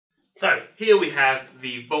So here we have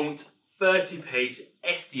the Vaunt 30-piece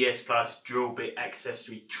SDS Plus drill bit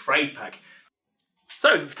accessory trade pack.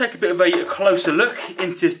 So if we take a bit of a closer look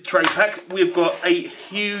into this trade pack, we've got a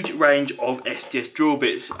huge range of SDS drill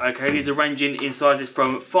bits. Okay, these are ranging in sizes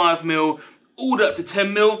from 5mm all the way up to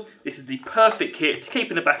 10mm. This is the perfect kit to keep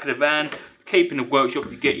in the back of the van, keep in the workshop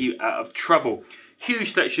to get you out of trouble.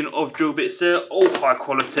 Huge selection of drill bits there, all high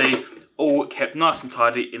quality, all kept nice and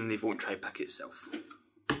tidy in the Vaunt trade pack itself.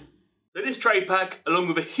 So this trade pack, along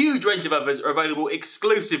with a huge range of others, are available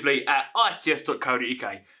exclusively at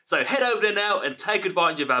its.co.uk. So head over there now and take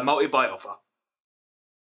advantage of our multi-buy offer.